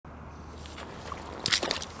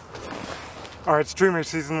All right, streamer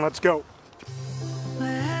season, let's go.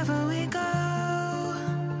 Wherever we go,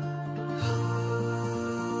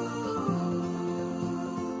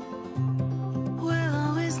 we'll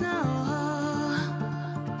always know.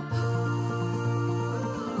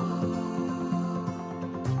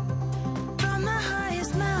 From the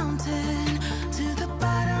highest mountain to the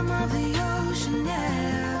bottom of the ocean,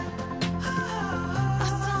 yeah. Our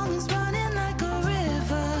song is running like a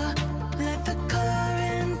river. Let the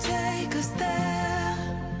current take us there.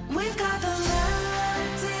 We've got the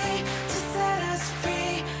melody to set us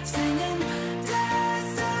free, singing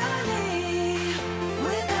destiny.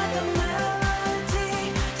 We've got the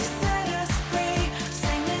melody to set us free,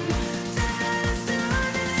 singing destiny.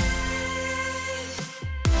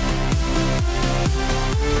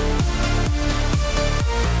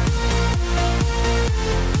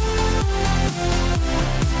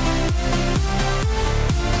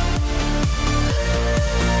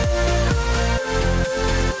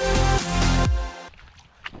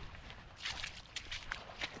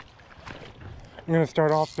 I'm gonna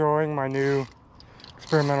start off throwing my new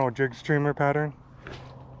experimental jig streamer pattern.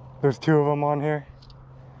 There's 2 of them on here.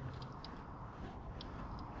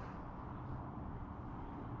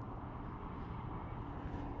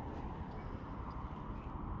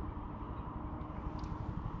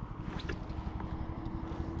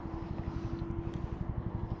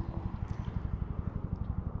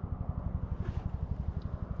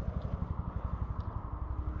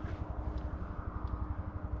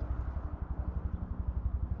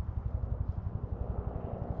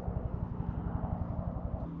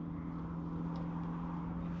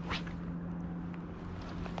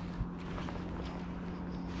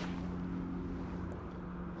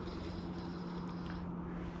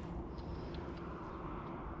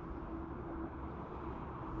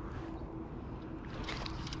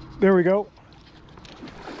 There we go.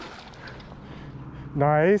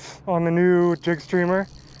 Nice on the new jig streamer.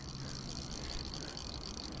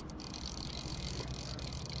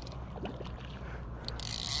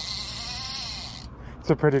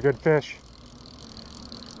 It's a pretty good fish.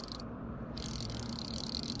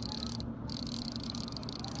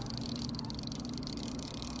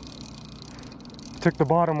 Took the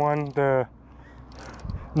bottom one, the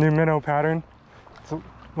new minnow pattern.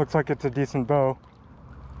 Looks like it's a decent bow.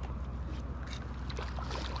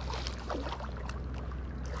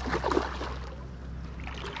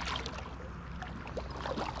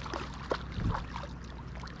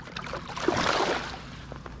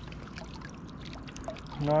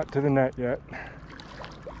 Not to the net yet.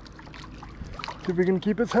 See if we can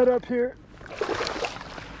keep his head up here.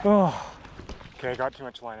 Oh, okay, I got too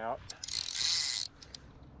much line out.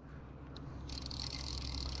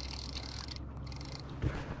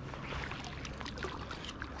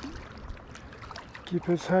 Keep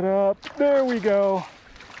his head up. There we go.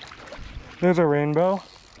 There's a rainbow.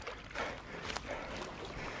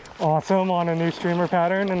 Awesome on a new streamer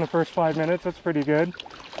pattern in the first 5 minutes. That's pretty good.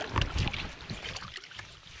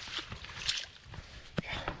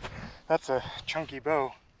 That's a chunky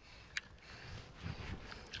bow.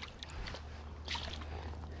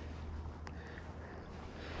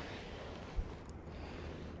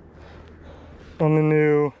 On the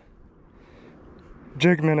new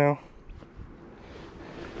jig minnow.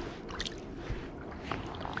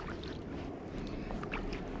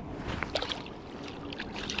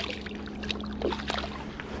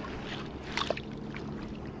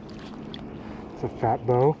 It's a fat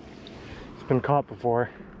bow. It's been caught before.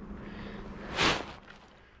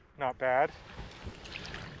 Not bad.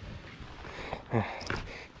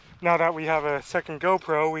 Now that we have a second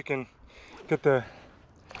GoPro, we can get the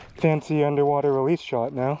fancy underwater release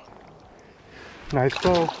shot now. Nice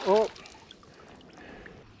bow. Oh.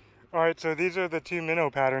 Alright, so these are the 2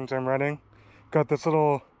 minnow patterns I'm running. Got this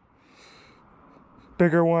little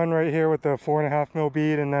bigger one right here with the 4.5 mil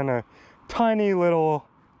bead, and then a tiny little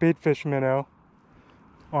baitfish minnow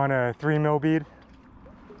on a 3 mil bead.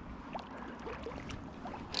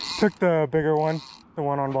 Took the bigger one, the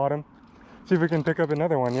one on bottom. See if we can pick up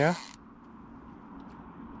another one, yeah?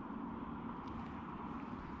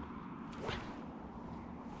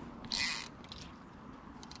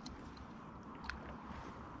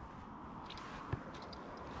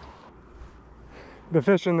 The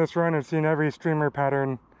fish in this run have seen every streamer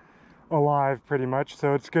pattern alive pretty much,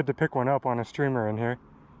 so it's good to pick one up on a streamer in here.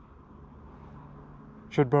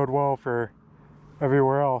 Should bode well for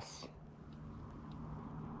everywhere else.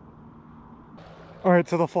 Alright,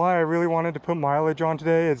 so the fly I really wanted to put mileage on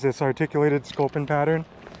today is this articulated sculpin pattern.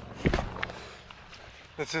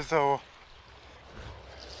 This is the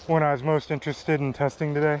one I was most interested in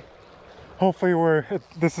testing today. hopefully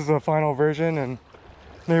this is a final version, and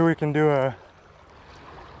maybe we can do a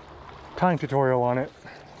tying tutorial on it.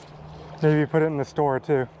 Maybe put it in the store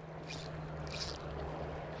too.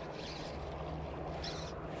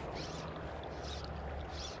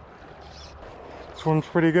 Swims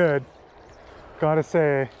pretty good. Gotta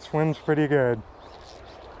say, swims pretty good.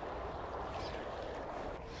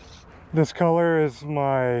 This color is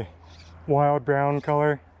my wild brown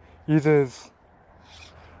color. Uses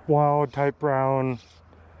wild type brown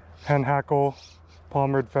hen hackle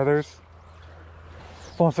palmered feathers.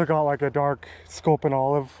 I've also got like a dark Sculpin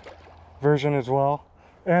olive version as well,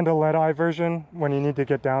 and a lead eye version when you need to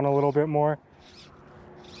get down a little bit more.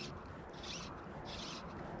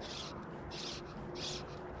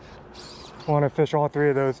 I want to fish all three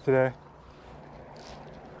of those today.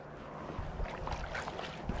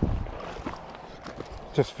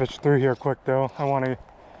 Just fish through here quick though. I want to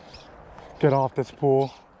get off this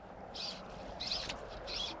pool.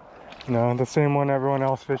 No, the same one everyone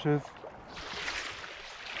else fishes.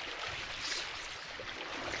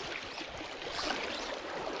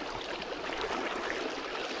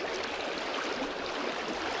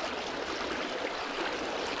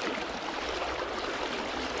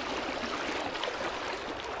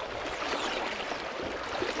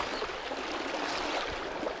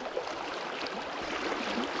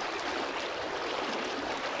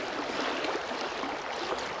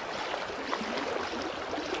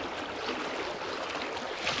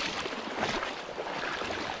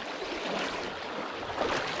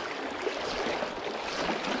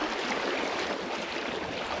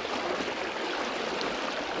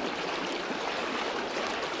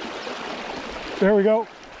 There we go.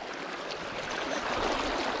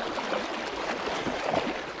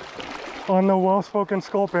 On the Well Spoken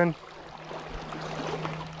Sculpin.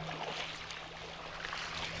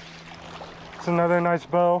 It's another nice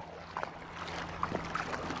bow.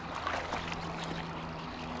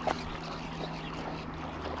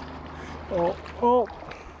 Oh, oh.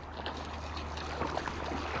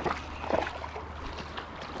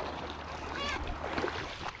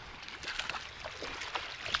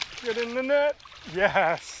 Get in the net.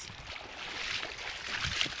 Yes.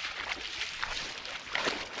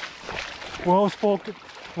 Well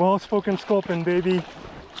spoken Sculpin, baby.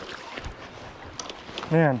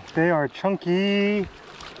 Man, they are chunky.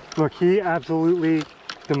 Look, he absolutely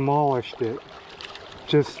demolished it.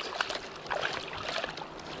 Just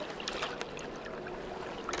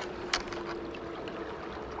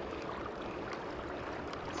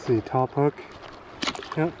let's see, top hook.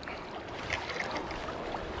 Yep.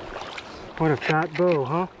 What a fat bow,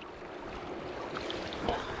 huh?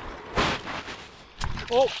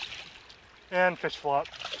 Oh, and fish flop.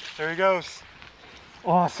 There he goes.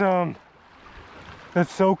 Awesome.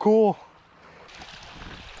 That's so cool.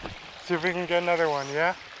 See if we can get another one,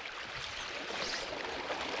 yeah?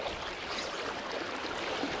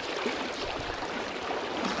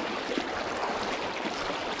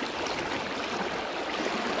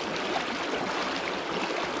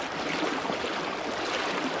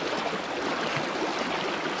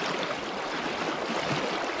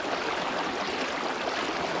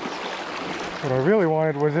 What I really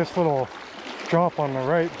wanted was this little drop on the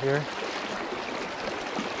right here.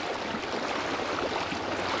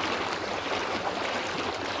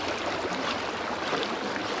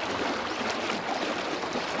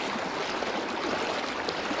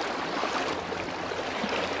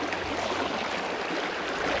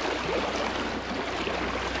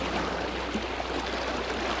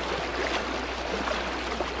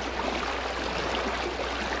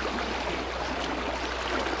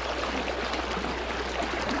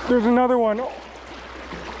 There's another one.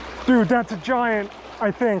 Dude, that's a giant,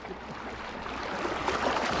 I think.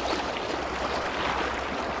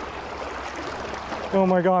 Oh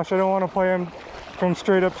my gosh, I don't want to play him from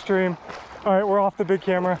straight upstream. All right, we're off the big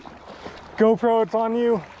camera. GoPro, it's on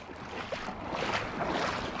you.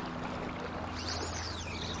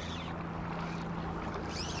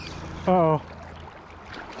 Uh-oh.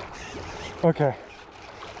 Okay.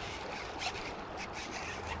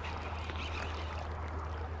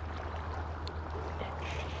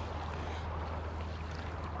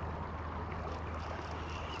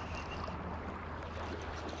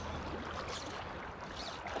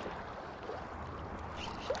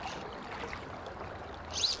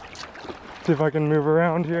 See if I can move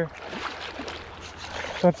around here.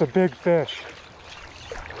 That's a big fish.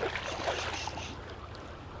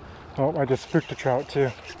 Oh, I just spooked a trout too.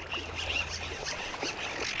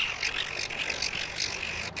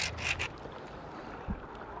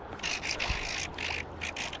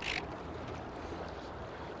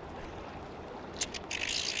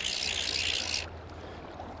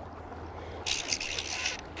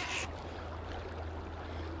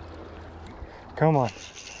 Come on.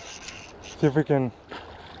 See if we can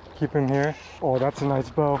keep him here. Oh, that's a nice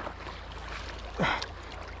bow.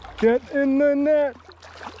 Get in the net.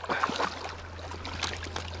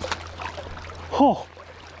 Oh,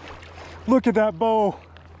 look at that bow.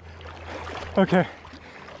 Okay,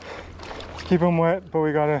 let's keep him wet, but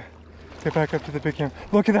we gotta get back up to the big camp.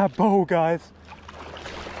 Look at that bow, guys.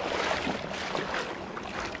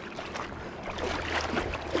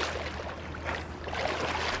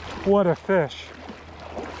 What a fish.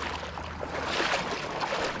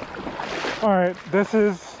 All right, this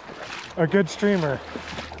is a good streamer.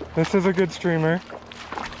 This is a good streamer.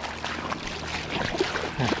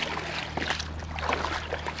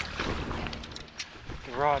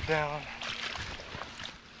 The rod down.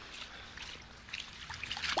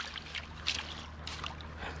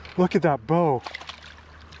 Look at that bow.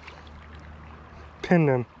 Pinned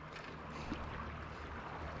him.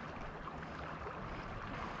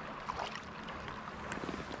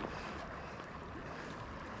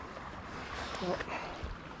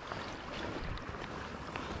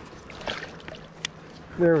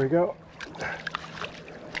 There we go.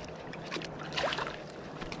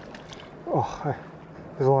 Oh,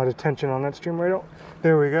 there's a lot of tension on that stream right out.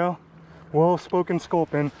 There we go. Well Spoken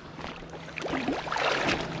Sculpin.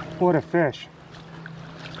 What a fish.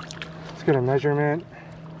 Let's get a measurement.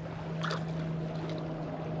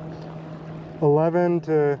 11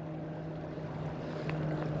 to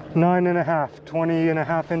 9.5,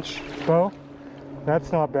 20.5 inch bow.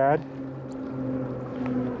 That's not bad.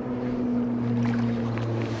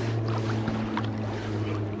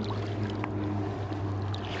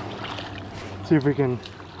 See if we can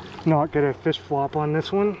not get a fish flop on this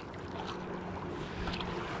one.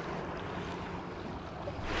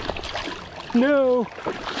 No!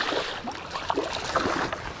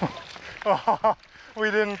 Oh,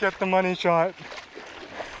 we didn't get the money shot.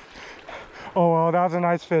 Oh well, that was a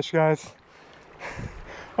nice fish, guys.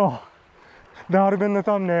 Oh, that would have been the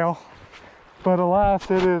thumbnail, but alas,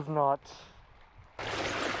 it is not.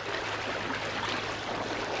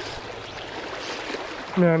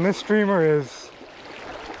 Man, this streamer is,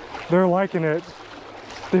 they're liking it.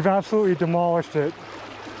 They've absolutely demolished it.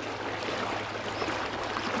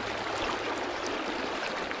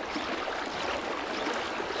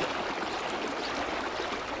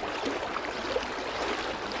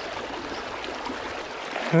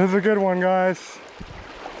 This is a good one, guys.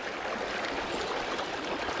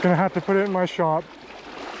 Gonna have to put it in my shop.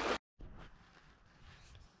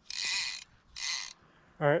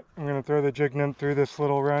 All right, I'm gonna throw the jig nymph through this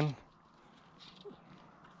little run.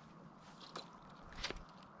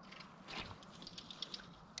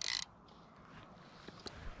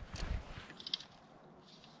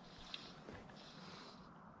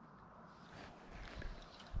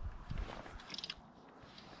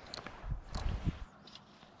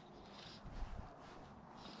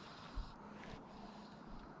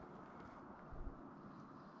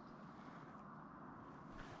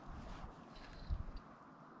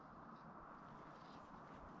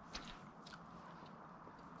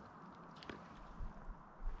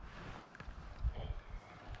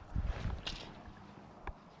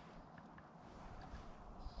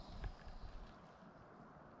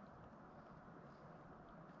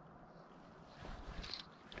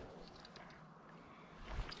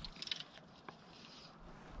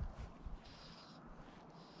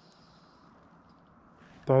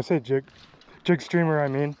 Did I say jig streamer, I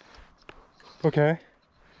mean. Okay.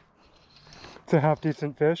 It's a half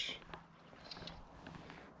decent fish.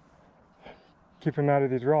 Keep him out of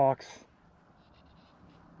these rocks.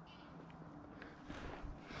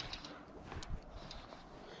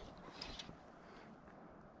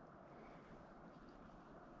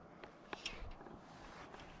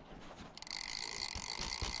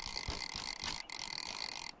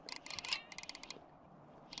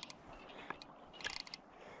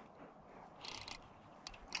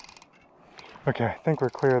 Okay, I think we're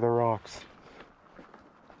clear of the rocks.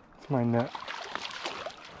 It's my net.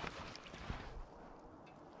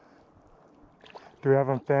 Do we have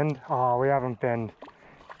them finned? Oh, we have them finned.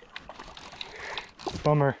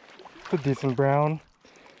 Bummer. It's a decent brown.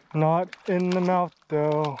 Not in the mouth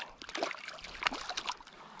though.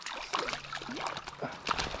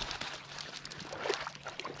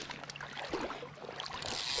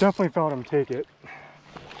 Definitely felt him take it.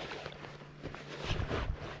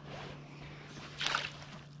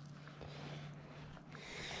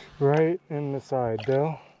 Right in the side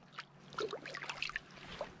though.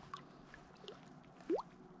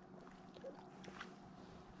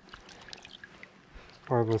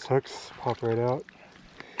 Barbless hooks pop right out.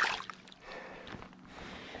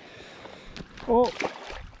 Oh,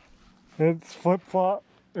 It's flip-flop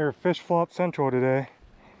or fish flop central today.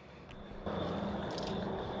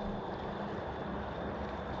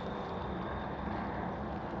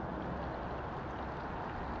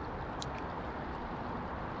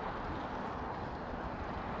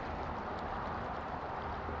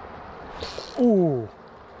 Ooh.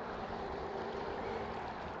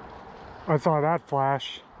 I saw that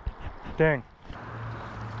flash. Dang.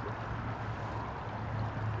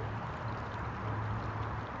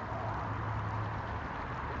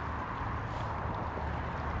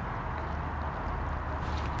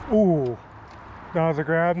 Ooh, that was a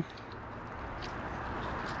grab.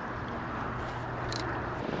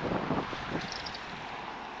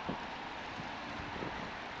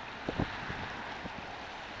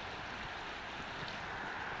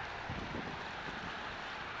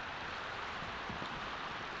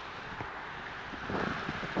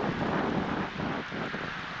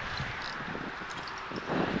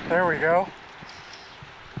 There we go.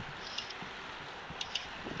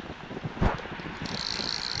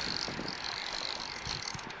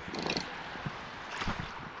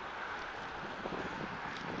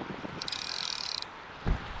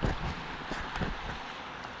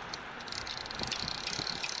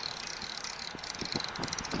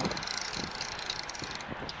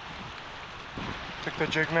 Took the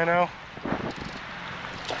jig minnow.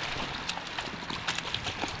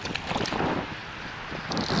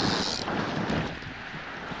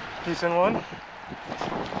 Decent one.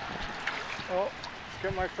 Oh, let's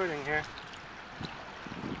get my footing here.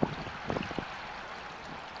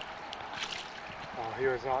 Oh, he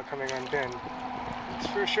was not coming unpinned. That's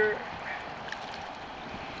for sure.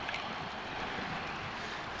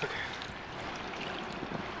 Okay.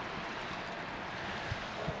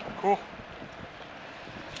 Cool.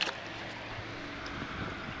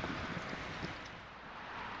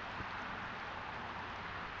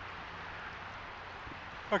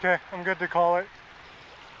 Okay, I'm good to call it.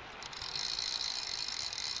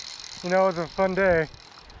 You know, it was a fun day.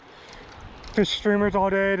 Fished streamers all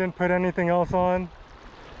day, didn't put anything else on.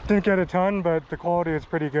 Didn't get a ton, but the quality is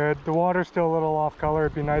pretty good. The water's still a little off color.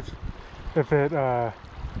 It'd be nice if it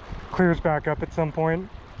clears back up at some point.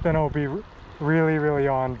 Then it'll be really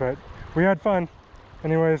on, but we had fun.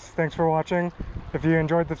 Anyways, thanks for watching. If you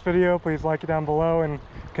enjoyed this video, please like it down below and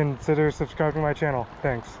consider subscribing to my channel.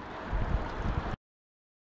 Thanks.